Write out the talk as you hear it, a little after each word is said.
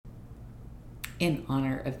In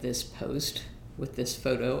honor of this post, with this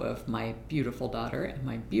photo of my beautiful daughter and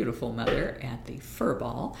my beautiful mother at the fur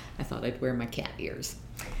ball, I thought I'd wear my cat ears.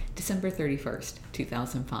 December 31st,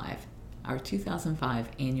 2005, our 2005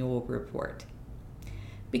 annual report.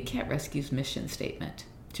 Big Cat Rescue's mission statement: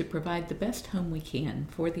 to provide the best home we can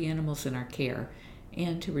for the animals in our care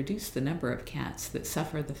and to reduce the number of cats that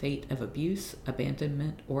suffer the fate of abuse,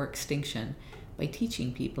 abandonment, or extinction by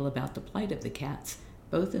teaching people about the plight of the cats,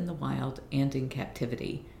 both in the wild and in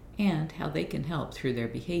captivity, and how they can help through their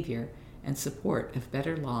behavior and support of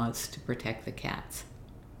better laws to protect the cats.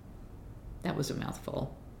 That was a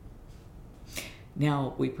mouthful.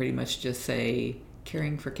 Now we pretty much just say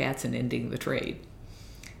caring for cats and ending the trade.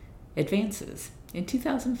 Advances. In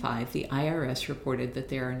 2005, the IRS reported that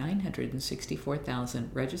there are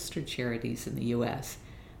 964,000 registered charities in the U.S.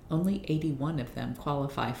 Only 81 of them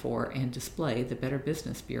qualify for and display the Better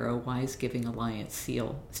Business Bureau Wise Giving Alliance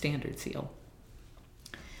standard seal.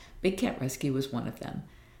 Big Cat Rescue was one of them.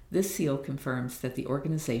 This seal confirms that the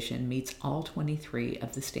organization meets all 23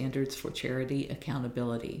 of the standards for charity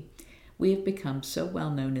accountability. We have become so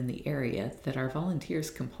well known in the area that our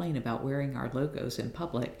volunteers complain about wearing our logos in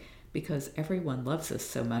public because everyone loves us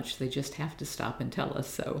so much they just have to stop and tell us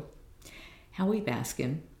so. Howie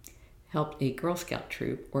Baskin helped a Girl Scout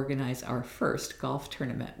troop organize our first golf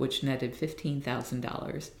tournament, which netted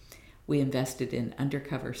 $15,000. We invested in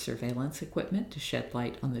undercover surveillance equipment to shed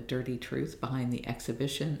light on the dirty truth behind the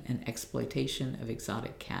exhibition and exploitation of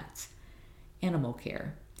exotic cats. Animal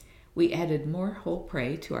care. We added more whole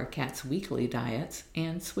prey to our cats' weekly diets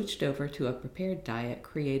and switched over to a prepared diet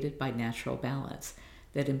created by Natural Balance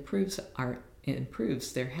that improves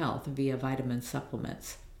their health via vitamin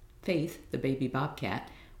supplements. Faith, the baby bobcat,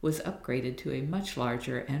 was upgraded to a much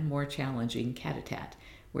larger and more challenging Cat-a-tat,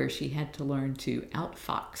 where she had to learn to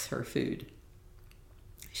outfox her food.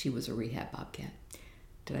 She was a rehab bobcat.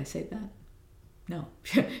 Did I say that? No,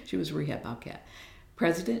 she was a rehab bobcat.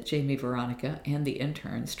 President Jamie Veronica and the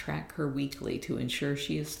interns track her weekly to ensure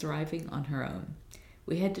she is thriving on her own.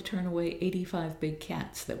 We had to turn away 85 big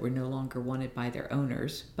cats that were no longer wanted by their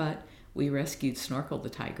owners, but we rescued Snorkel the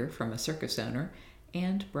tiger from a circus owner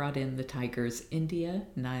and brought in the tigers India,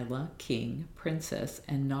 Nyla, King, Princess,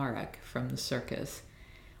 and Narek from the circus.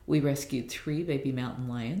 We rescued 3 baby mountain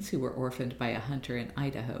lions who were orphaned by a hunter in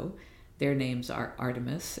Idaho. Their names are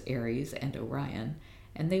Artemis, Aries, and Orion,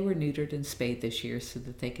 and they were neutered and spayed this year so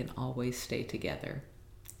that they can always stay together.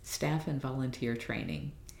 Staff and volunteer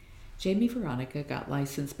training. Jamie Veronica got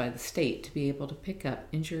licensed by the state to be able to pick up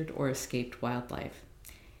injured or escaped wildlife.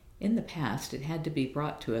 In the past, it had to be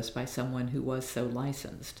brought to us by someone who was so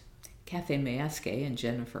licensed. Kathy Mayeske and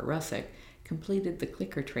Jennifer Russick completed the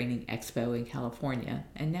Clicker Training Expo in California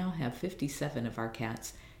and now have 57 of our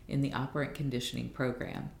cats in the operant conditioning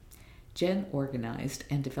program. Jen organized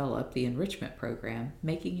and developed the enrichment program,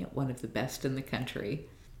 making it one of the best in the country.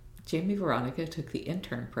 Jamie Veronica took the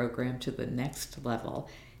intern program to the next level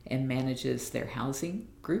and manages their housing,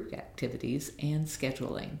 group activities, and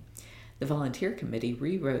scheduling. The volunteer committee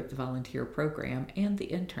rewrote the volunteer program and the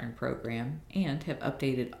intern program and have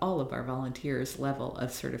updated all of our volunteers' level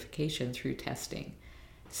of certification through testing.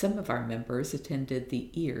 Some of our members attended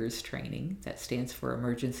the EARS training, that stands for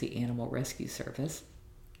Emergency Animal Rescue Service,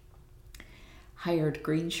 hired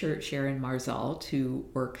Green Shirt Sharon Marzal to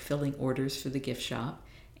work filling orders for the gift shop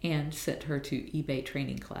and sent her to eBay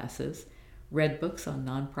training classes, read books on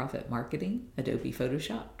nonprofit marketing, Adobe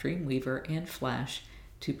Photoshop, Dreamweaver, and Flash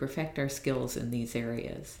to perfect our skills in these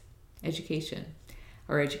areas. Education.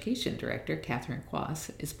 Our education director, Catherine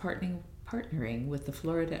Quass, is partnering with the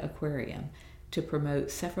Florida Aquarium to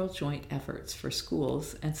promote several joint efforts for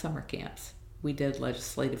schools and summer camps. We did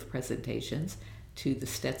legislative presentations to the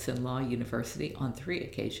Stetson Law University on 3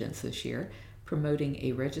 occasions this year, promoting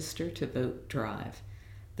a Register to Vote drive.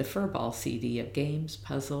 The Furball CD of games,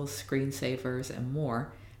 puzzles, screensavers, and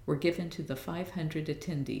more were given to the 500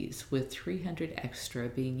 attendees, with 300 extra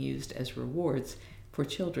being used as rewards for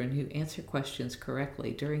children who answer questions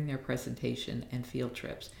correctly during their presentation and field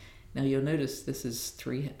trips. Now you'll notice this is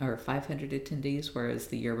 500 attendees, whereas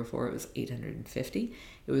the year before it was 850.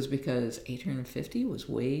 It was because 850 was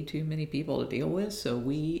way too many people to deal with, so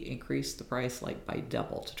we increased the price like by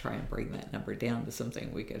double to try and bring that number down to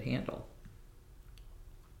something we could handle.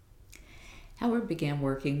 Howard began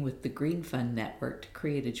working with the Green Fund Network to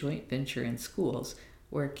create a joint venture in schools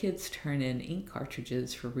where kids turn in ink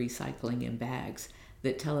cartridges for recycling in bags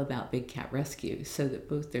that tell about Big Cat Rescue so that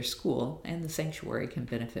both their school and the sanctuary can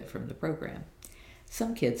benefit from the program.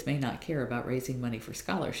 Some kids may not care about raising money for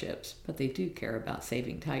scholarships, but they do care about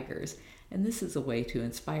saving tigers, and this is a way to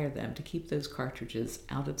inspire them to keep those cartridges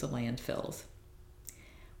out of the landfills.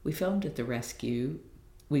 We filmed the rescue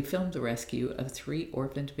of 3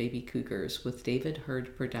 orphaned baby cougars with David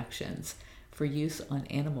Hurd Productions for use on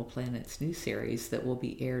Animal Planet's new series that will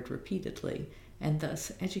be aired repeatedly and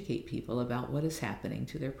thus educate people about what is happening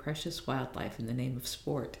to their precious wildlife in the name of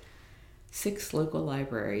sport. 6 local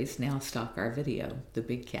libraries now stock our video, The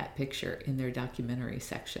Big Cat Picture, in their documentary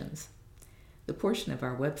sections. The portion of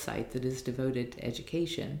our website that is devoted to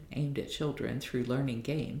education, aimed at children through learning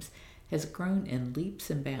games, has grown in leaps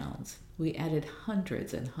and bounds. We added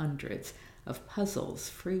hundreds and hundreds of puzzles,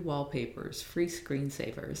 free wallpapers, free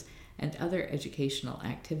screensavers, and other educational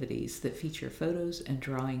activities that feature photos and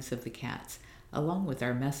drawings of the cats, along with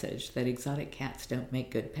our message that exotic cats don't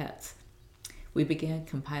make good pets. We began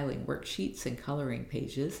compiling worksheets and coloring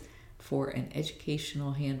pages for an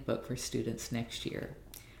educational handbook for students next year.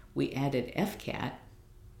 We added FCAT,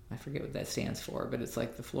 I forget what that stands for, but it's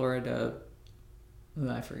like the Florida,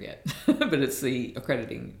 I forget, but it's the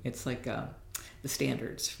accrediting, it's like the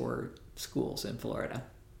standards for schools in Florida.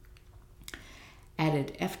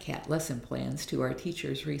 Added FCAT lesson plans to our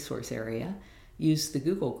teachers' resource area, used the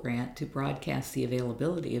Google grant to broadcast the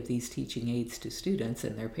availability of these teaching aids to students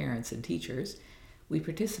and their parents and teachers. We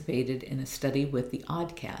participated in a study with the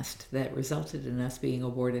Oddcast that resulted in us being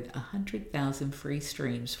awarded 100,000 free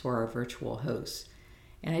streams for our virtual hosts.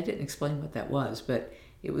 And I didn't explain what that was, but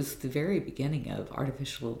it was the very beginning of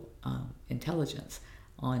artificial intelligence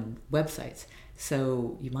on websites.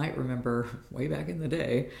 So you might remember way back in the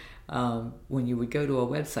day, when you would go to a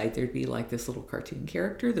website, there'd be like this little cartoon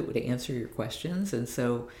character that would answer your questions. And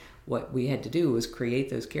so what we had to do was create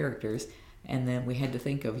those characters. And then we had to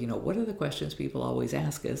think of, what are the questions people always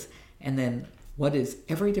ask us? And then what is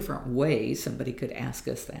every different way somebody could ask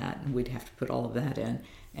us that? And we'd have to put all of that in.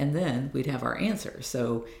 And then we'd have our answer.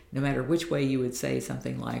 So no matter which way you would say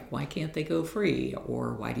something like, why can't they go free?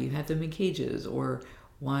 Or why do you have them in cages? Or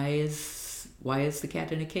why is the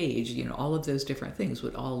cat in a cage? All of those different things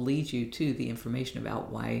would all lead you to the information about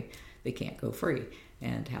why they can't go free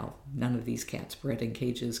and how none of these cats bred in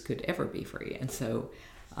cages could ever be free. And so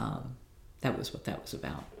that was what that was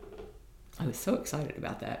about. I was so excited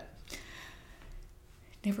about that.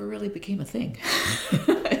 Never really became a thing.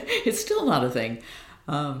 It's still not a thing.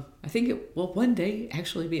 I think it will one day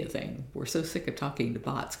actually be a thing. We're so sick of talking to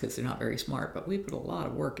bots because they're not very smart, but we put a lot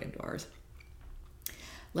of work into ours.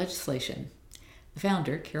 Legislation. The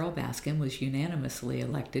founder, Carol Baskin, was unanimously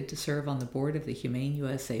elected to serve on the board of the Humane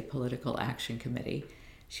USA Political Action Committee.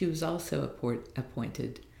 She was also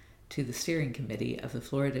appointed to the steering committee of the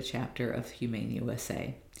Florida chapter of Humane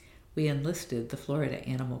USA. We enlisted the Florida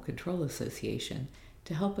Animal Control Association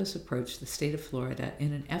to help us approach the state of Florida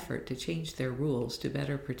in an effort to change their rules to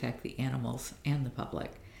better protect the animals and the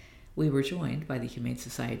public. We were joined by the Humane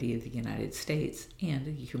Society of the United States and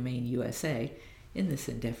Humane USA in this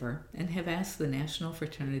endeavor and have asked the National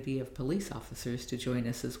Fraternity of Police Officers to join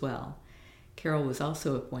us as well. Carol was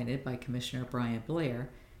also appointed by Commissioner Brian Blair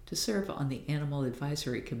to serve on the Animal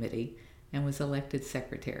Advisory Committee and was elected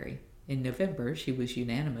secretary. In November, she was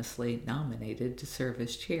unanimously nominated to serve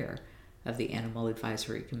as chair of the Animal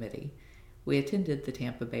Advisory Committee. We attended the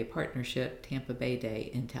Tampa Bay Partnership Tampa Bay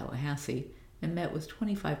Day in Tallahassee and met with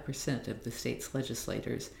 25% of the state's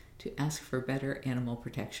legislators to ask for better animal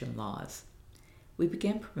protection laws. We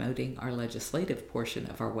began promoting our legislative portion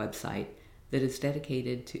of our website that is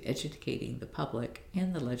dedicated to educating the public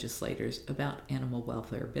and the legislators about animal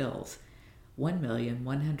welfare bills.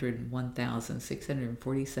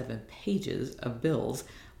 1,101,647 pages of bills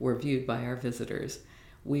were viewed by our visitors.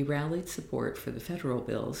 We rallied support for the federal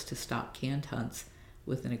bills to stop canned hunts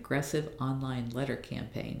with an aggressive online letter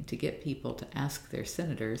campaign to get people to ask their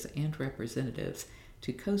senators and representatives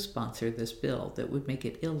to co-sponsor this bill that would make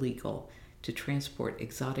it illegal to transport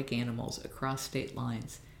exotic animals across state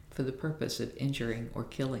lines for the purpose of injuring or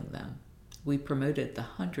killing them. We promoted the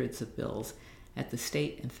hundreds of bills at the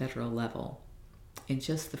state and federal level. In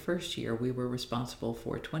just the first year, we were responsible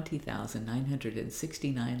for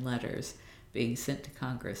 20,969 letters being sent to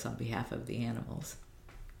Congress on behalf of the animals.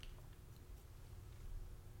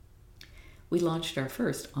 We launched our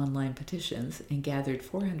first online petitions and gathered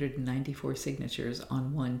 494 signatures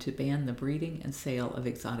on one to ban the breeding and sale of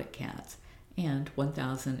exotic cats, and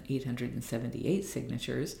 1,878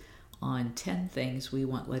 signatures on 10 things we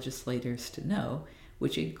want legislators to know,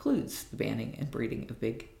 which includes the banning and breeding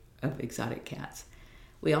of exotic cats.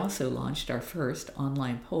 We also launched our first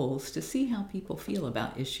online polls to see how people feel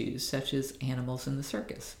about issues such as animals in the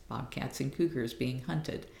circus, bobcats and cougars being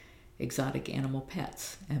hunted, exotic animal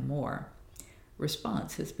pets, and more.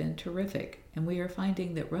 Response has been terrific, and we are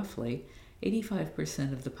finding that roughly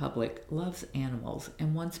 85% of the public loves animals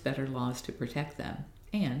and wants better laws to protect them,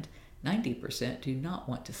 and 90% do not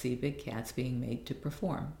want to see big cats being made to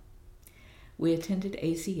perform. We attended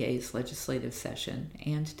AZA's legislative session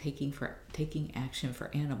and Taking Action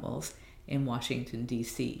for Animals in Washington,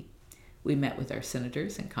 D.C. We met with our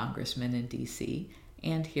senators and congressmen in D.C.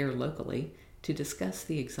 and here locally to discuss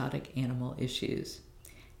the exotic animal issues.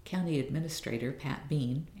 County Administrator Pat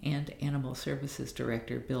Bean and Animal Services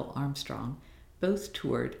Director Bill Armstrong both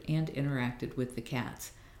toured and interacted with the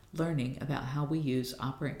cats, learning about how we use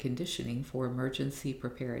operant conditioning for emergency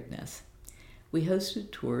preparedness. We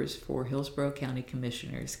hosted tours for Hillsborough County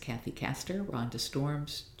Commissioners Kathy Castor, Rhonda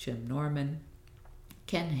Storms, Jim Norman,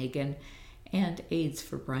 Ken Hagan, and aides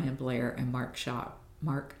for Brian Blair and Mark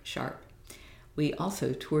Sharp. We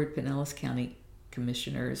also toured Pinellas County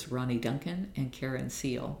Commissioners Ronnie Duncan and Karen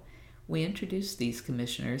Seal. We introduced these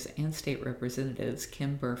commissioners and state representatives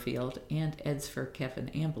Kim Burfield and EDS for Kevin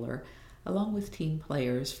Ambler, along with team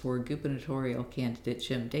players for gubernatorial candidate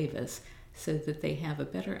Jim Davis, so that they have a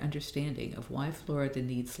better understanding of why Florida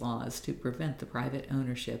needs laws to prevent the private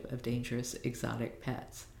ownership of dangerous exotic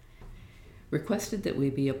pets. Requested that we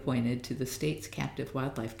be appointed to the state's Captive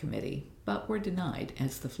Wildlife Committee, but were denied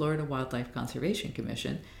as the Florida Wildlife Conservation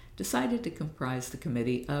Commission decided to comprise the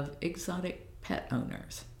committee of exotic pet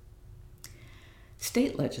owners.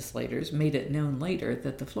 State legislators made it known later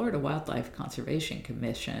that the Florida Wildlife Conservation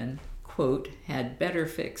Commission, quote, had better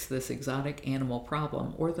fix this exotic animal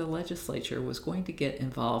problem or the legislature was going to get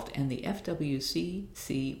involved and the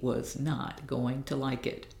FWCC was not going to like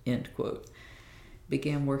it, end quote.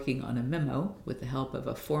 Began working on a memo with the help of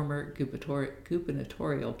a former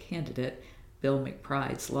gubernatorial candidate, Bill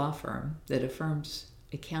McBride's law firm, that affirms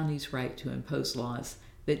a county's right to impose laws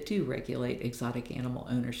that do regulate exotic animal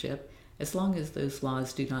ownership, as long as those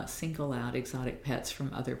laws do not single out exotic pets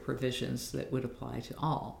from other provisions that would apply to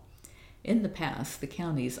all. In the past, the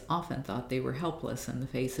counties often thought they were helpless in the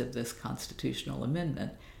face of this constitutional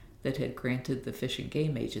amendment that had granted the Fish and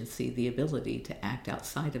Game Agency the ability to act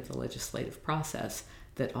outside of the legislative process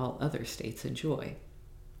that all other states enjoy.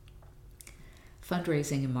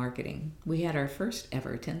 Fundraising and marketing. We had our first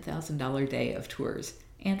ever $10,000 day of tours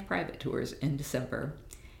and private tours in December.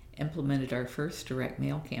 Implemented our first direct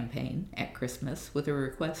mail campaign at Christmas with a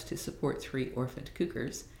request to support 3 orphaned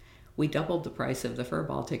cougars. We doubled the price of the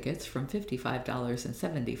furball tickets from $55 and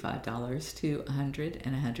 $75 to $100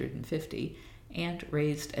 and $150 and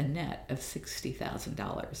raised a net of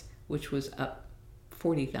 $60,000, which was up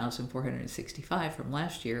 $40,465 from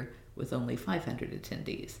last year with only 500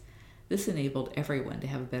 attendees. This enabled everyone to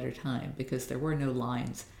have a better time because there were no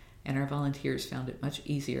lines, and our volunteers found it much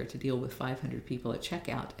easier to deal with 500 people at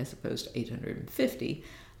checkout as opposed to 850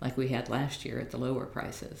 like we had last year at the lower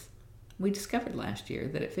prices. We discovered last year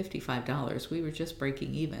that at $55 we were just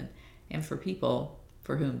breaking even, and for people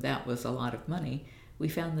for whom that was a lot of money, we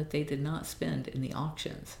found that they did not spend in the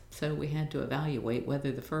auctions, so we had to evaluate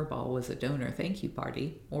whether the furball was a donor thank you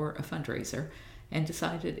party or a fundraiser, and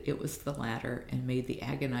decided it was the latter and made the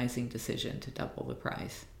agonizing decision to double the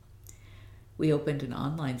price. We opened an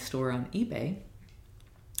online store on eBay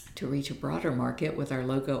to reach a broader market with our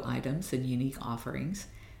logo items and unique offerings.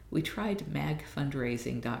 We tried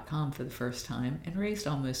magfundraising.com for the first time and raised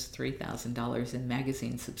almost $3,000 in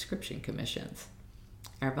magazine subscription commissions.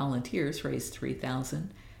 Our volunteers raised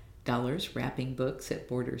 $3,000 wrapping books at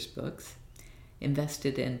Borders Books,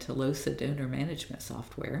 invested in Telosa donor management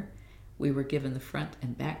software. We were given the front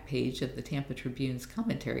and back page of the Tampa Tribune's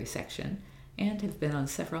commentary section and have been on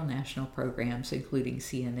several national programs including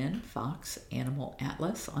CNN, Fox, Animal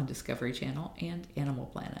Atlas on Discovery Channel, and Animal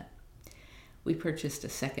Planet. We purchased a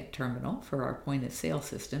second terminal for our point-of-sale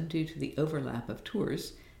system due to the overlap of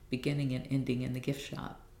tours beginning and ending in the gift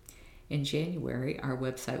shop. In January, our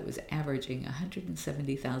website was averaging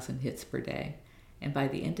 170,000 hits per day, and by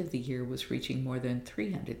the end of the year was reaching more than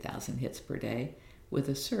 300,000 hits per day, with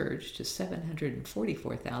a surge to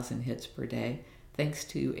 744,000 hits per day thanks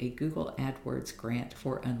to a Google AdWords grant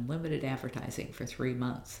for unlimited advertising for 3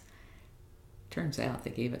 months. Turns out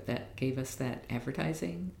they gave us that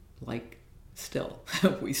advertising, we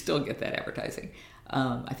still get that advertising.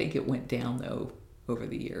 I think it went down though over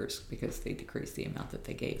the years because they decreased the amount that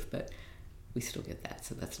they gave, but we still get that,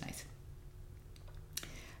 so that's nice.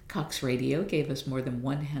 Cox Radio gave us more than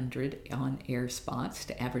 100 on-air spots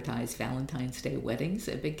to advertise Valentine's Day weddings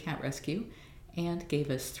at Big Cat Rescue and gave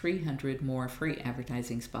us 300 more free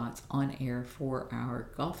advertising spots on air for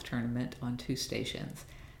our golf tournament on 2 stations.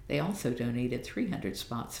 They also donated 300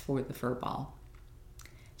 spots for the furball.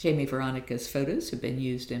 Jamie Veronica's photos have been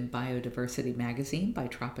used in Biodiversity magazine by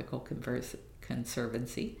Tropical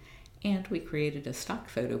Conservancy, and we created a stock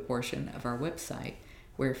photo portion of our website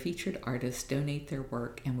where featured artists donate their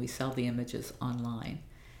work and we sell the images online.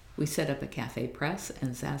 We set up a Cafe Press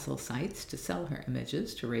and Zazzle sites to sell her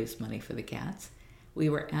images to raise money for the cats. We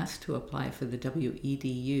were asked to apply for the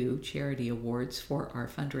WEDU Charity Awards for our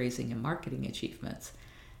fundraising and marketing achievements.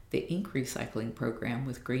 The ink recycling program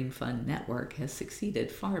with Green Fund Network has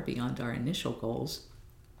succeeded far beyond our initial goals,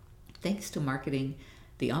 thanks to marketing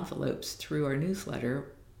the envelopes through our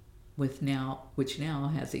newsletter, which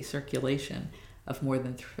now has a circulation of more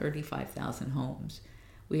than 35,000 homes.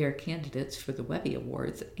 We are candidates for the Webby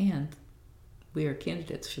Awards,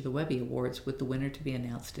 with the winner to be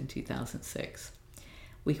announced in 2006.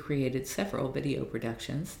 We created several video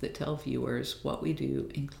productions that tell viewers what we do,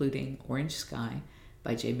 including Orange Sky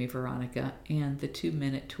by Jamie Veronica and The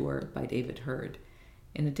 2-Minute Tour by David Hurd.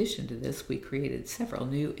 In addition to this, we created several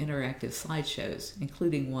new interactive slideshows,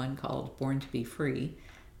 including one called Born to be Free,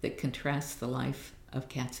 that contrasts the life of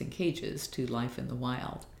cats in cages to life in the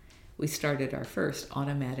wild. We started our first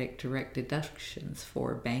automatic direct deductions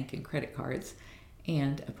for bank and credit cards,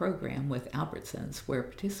 and a program with Albertsons where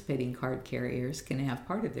participating card carriers can have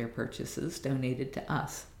part of their purchases donated to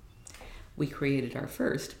us. We created our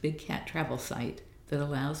first Big Cat travel site that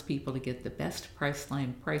allows people to get the best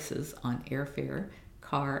Priceline prices on airfare,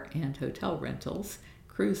 car and hotel rentals,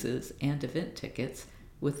 cruises, and event tickets,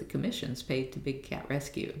 with the commissions paid to Big Cat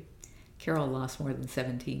Rescue. Carol lost more than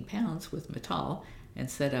 17 pounds with Matal and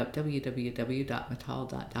set up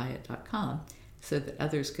www.matal.diet.com so that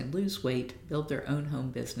others can lose weight, build their own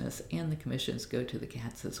home business, and the commissions go to the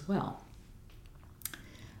cats as well.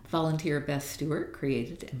 Volunteer Beth Stewart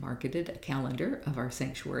created and marketed a calendar of our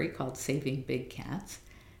sanctuary called Saving Big Cats.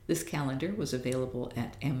 This calendar was available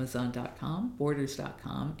at Amazon.com,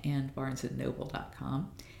 Borders.com, and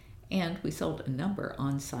BarnesandNoble.com, and we sold a number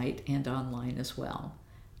on-site and online as well.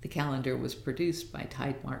 The calendar was produced by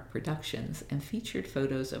Tidemark Productions and featured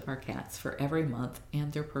photos of our cats for every month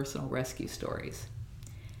and their personal rescue stories.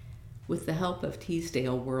 With the help of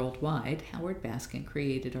Teesdale Worldwide, Howard Baskin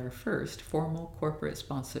created our first formal corporate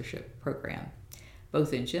sponsorship program,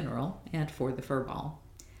 both in general and for the Furball.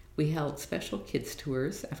 We held special kids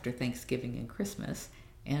tours after Thanksgiving and Christmas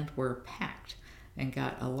and were packed and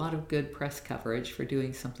got a lot of good press coverage for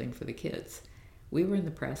doing something for the kids. We were in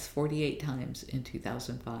the press 48 times in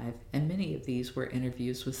 2005, and many of these were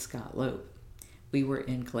interviews with Scott Loeb. We were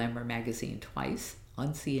in Glamour magazine twice, on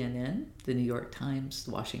CNN, the New York Times,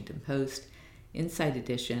 the Washington Post, Inside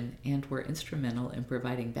Edition, and were instrumental in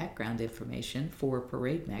providing background information for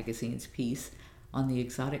Parade magazine's piece on the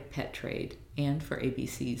exotic pet trade and for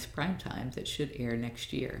ABC's Primetime that should air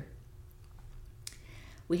next year.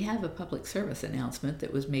 We have a public service announcement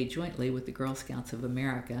that was made jointly with the Girl Scouts of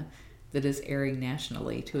America that is airing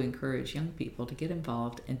nationally to encourage young people to get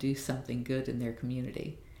involved and do something good in their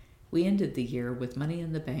community. We ended the year with money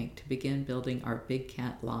in the bank to begin building our Big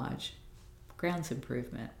Cat Lodge. Grounds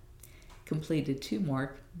improvement. Completed 2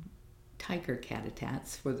 more tiger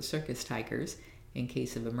cat-a-tats for the circus tigers in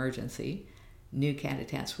case of emergency. New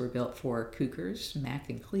cat-a-tats were built for Cougars, Mac,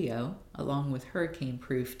 and Cleo, along with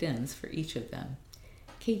hurricane-proof dens for each of them.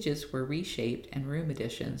 Cages were reshaped and room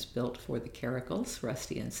additions built for the Caracals,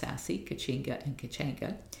 Rusty and Sassy, Kachinga and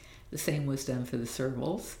Kachanga. The same was done for the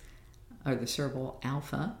Servals, or the Serval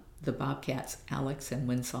Alpha, the Bobcats Alex and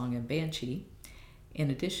Winsong and Banshee.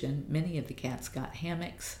 In addition, many of the cats got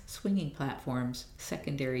hammocks, swinging platforms,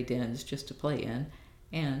 secondary dens just to play in,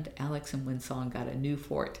 and Alex and Winsong got a new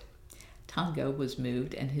fort. Tongo was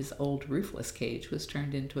moved and his old roofless cage was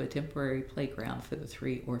turned into a temporary playground for the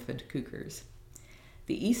 3 orphaned cougars.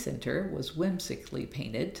 The E-Center was whimsically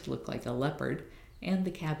painted to look like a leopard, and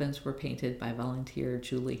the cabins were painted by volunteer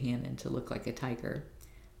Julie Hannon to look like a tiger.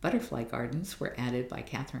 Butterfly gardens were added by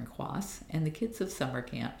Catherine Quass, and the kids of summer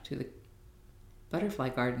camp to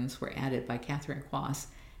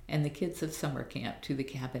the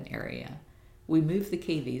cabin area. We moved the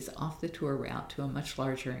cavies off the tour route to a much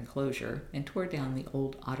larger enclosure and tore down the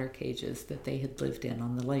old otter cages that they had lived in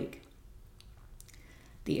on the lake.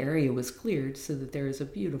 The area was cleared so that there is a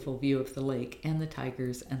beautiful view of the lake and the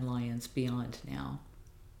tigers and lions beyond now.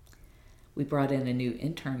 We brought in a new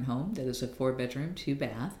intern home that is a 4-bedroom,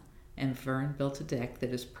 2-bath, and Vern built a deck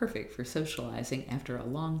that is perfect for socializing after a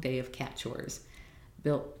long day of cat chores.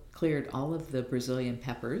 Cleared all of the Brazilian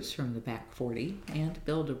peppers from the back 40 and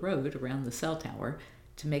built a road around the cell tower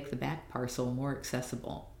to make the back parcel more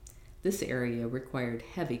accessible. This area required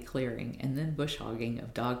heavy clearing and then bush hogging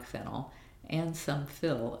of dog fennel and some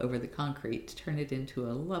fill over the concrete to turn it into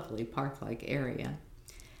a lovely park-like area.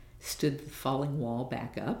 Stood the falling wall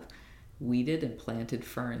back up, weeded and planted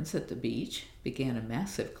ferns at the beach, began a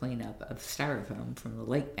massive cleanup of styrofoam from the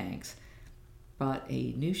lake banks, bought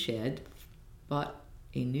a new shed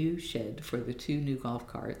for the 2 new golf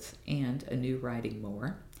carts and a new riding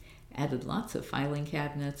mower, added lots of filing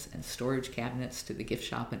cabinets and storage cabinets to the gift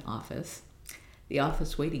shop and office. The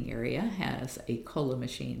office waiting area has a cola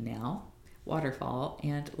machine now, waterfall,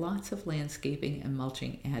 and lots of landscaping and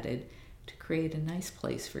mulching added to create a nice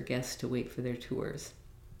place for guests to wait for their tours.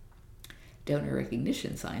 Donor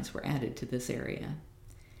recognition signs were added to this area.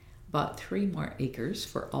 Bought 3 more acres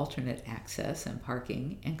for alternate access and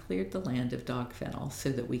parking, and cleared the land of dog fennel so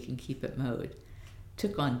that we can keep it mowed.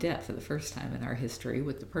 Took on debt for the first time in our history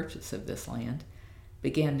with the purchase of this land.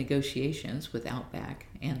 Began negotiations with Outback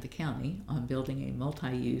and the county on building a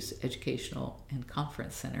multi-use educational and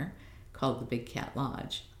conference center called the Big Cat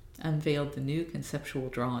Lodge. Unveiled the new conceptual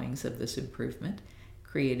drawings of this improvement,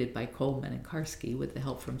 created by Coleman and Karski with the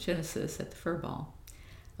help from Genesis at the Furball.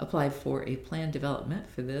 Applied for a planned development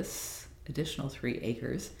for this additional 3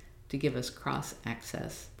 acres to give us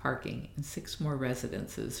cross-access, parking, and 6 more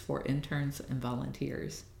residences for interns and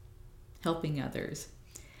volunteers. Helping others.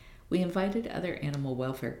 We invited other animal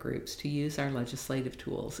welfare groups to use our legislative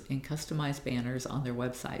tools and customize banners on their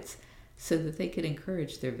websites so that they could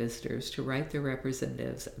encourage their visitors to write their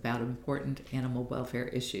representatives about important animal welfare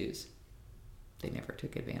issues. They never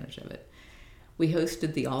took advantage of it. We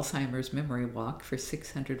hosted the Alzheimer's Memory Walk for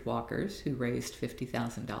 600 walkers who raised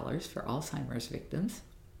 $50,000 for Alzheimer's victims.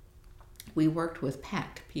 We worked with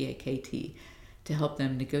PACT, P-A-K-T, to help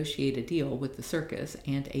them negotiate a deal with the circus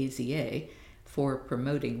and AZA for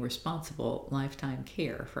promoting responsible lifetime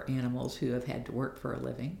care for animals who have had to work for a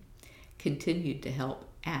living. Continued to help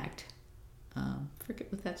ACT,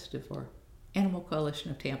 forget what that stood for, Animal Coalition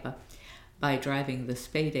of Tampa, by driving the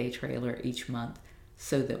Spay Day trailer each month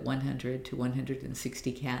so that 100 to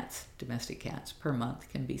 160 cats, domestic cats, per month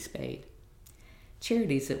can be spayed.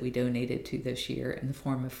 Charities that we donated to this year in the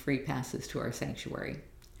form of free passes to our sanctuary.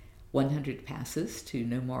 100 passes to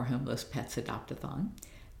No More Homeless Pets Adopt-a-thon,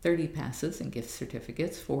 30 passes and gift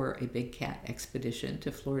certificates for a Big Cat expedition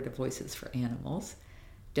to Florida Voices for Animals,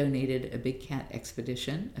 donated a Big Cat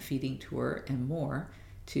expedition, a feeding tour, and more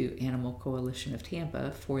to Animal Coalition of Tampa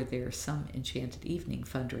for their Some Enchanted Evening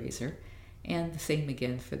fundraiser, and the same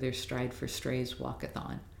again for their Stride for Strays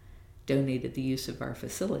walkathon. Donated the use of our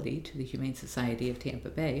facility to the Humane Society of Tampa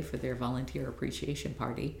Bay for their volunteer appreciation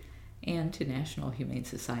party, and to National Humane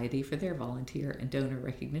Society for their volunteer and donor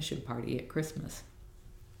recognition party at Christmas.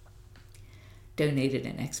 Donated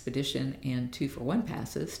an expedition and 2-for-1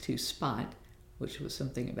 passes to Spot, which was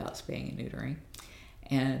something about spaying and neutering,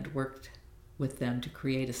 and worked with them to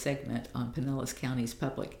create a segment on Pinellas County's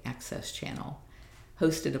public access channel.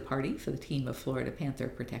 Hosted a party for the team of Florida Panther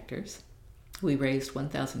protectors. We raised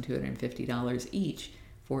 $1,250 each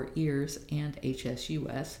for EARS and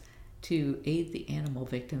HSUS to aid the animal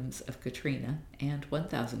victims of Katrina, and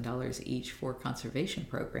 $1,000 each for conservation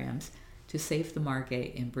programs to save the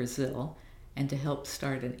margay in Brazil, and to help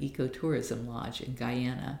start an ecotourism lodge in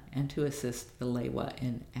Guyana, and to assist the Lewa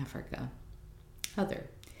in Africa. Other.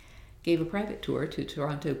 Gave a private tour to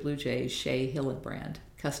Toronto Blue Jays' Shea Hillenbrand,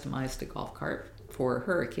 customized a golf cart for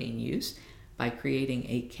hurricane use by creating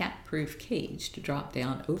a cat-proof cage to drop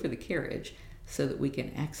down over the carriage so that we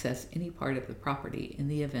can access any part of the property in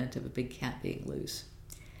the event of a big cat being loose.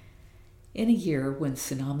 In a year when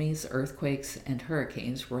tsunamis, earthquakes, and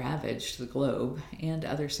hurricanes ravaged the globe, and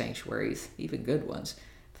other sanctuaries, even good ones,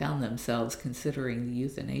 found themselves considering the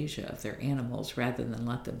euthanasia of their animals rather than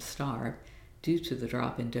let them starve due to the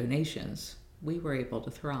drop in donations, we were able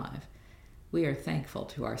to thrive. We are thankful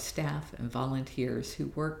to our staff and volunteers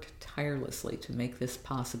who worked tirelessly to make this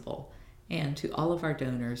possible, and to all of our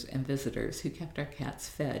donors and visitors who kept our cats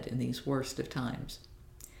fed in these worst of times.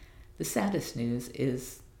 The saddest news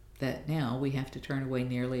is that now we have to turn away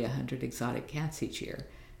nearly 100 exotic cats each year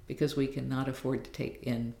because we cannot afford to take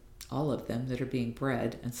in all of them that are being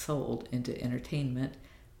bred and sold into entertainment,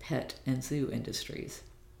 pet, and zoo industries.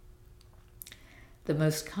 The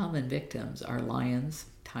most common victims are lions,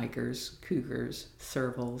 tigers, cougars,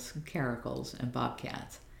 servals, caracals, and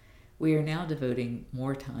bobcats. We are now devoting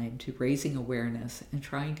more time to raising awareness and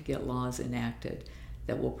trying to get laws enacted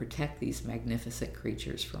that will protect these magnificent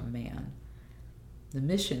creatures from man. The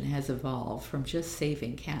mission has evolved from just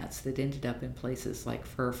saving cats that ended up in places like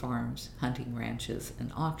fur farms, hunting ranches,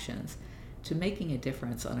 and auctions to making a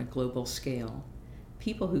difference on a global scale.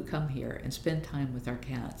 People who come here and spend time with our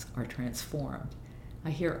cats are transformed. I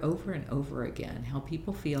hear over and over again how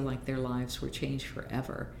people feel like their lives were changed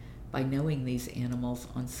forever by knowing these animals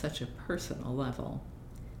on such a personal level.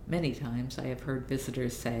 Many times I have heard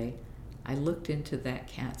visitors say, "I looked into that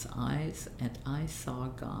cat's eyes and I saw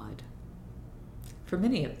God." For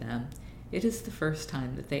many of them, It is the first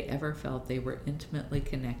time that they ever felt they were intimately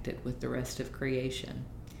connected with the rest of creation.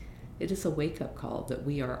 It is a wake-up call that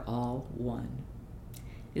we are all one.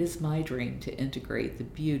 It is my dream to integrate the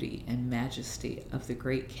beauty and majesty of the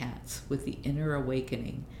great cats with the inner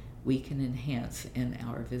awakening we can enhance in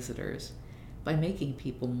our visitors. By making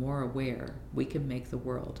people more aware, we can make the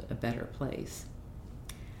world a better place.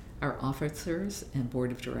 Our officers and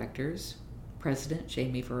board of directors: President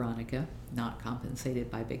Jamie Veronica, not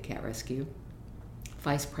compensated by Big Cat Rescue;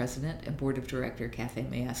 Vice President and Board of Director Kathy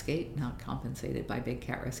Mayaskate, not compensated by Big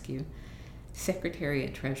Cat Rescue; Secretary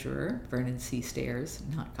and Treasurer Vernon C. Stairs,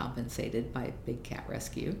 not compensated by Big Cat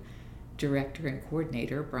Rescue; Director and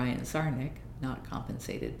Coordinator Brian Zarnick, not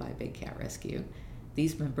compensated by Big Cat Rescue.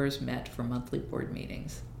 These members met for monthly board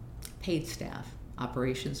meetings. Paid staff: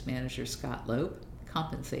 Operations Manager Scott Lope,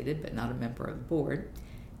 compensated but not a member of the board;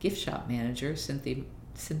 Gift Shop Manager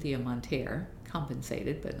Cynthia Monteer,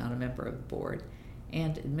 compensated but not a member of the board;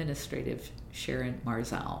 and Administrative Sharon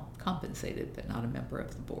Marzal, compensated but not a member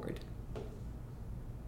of the board.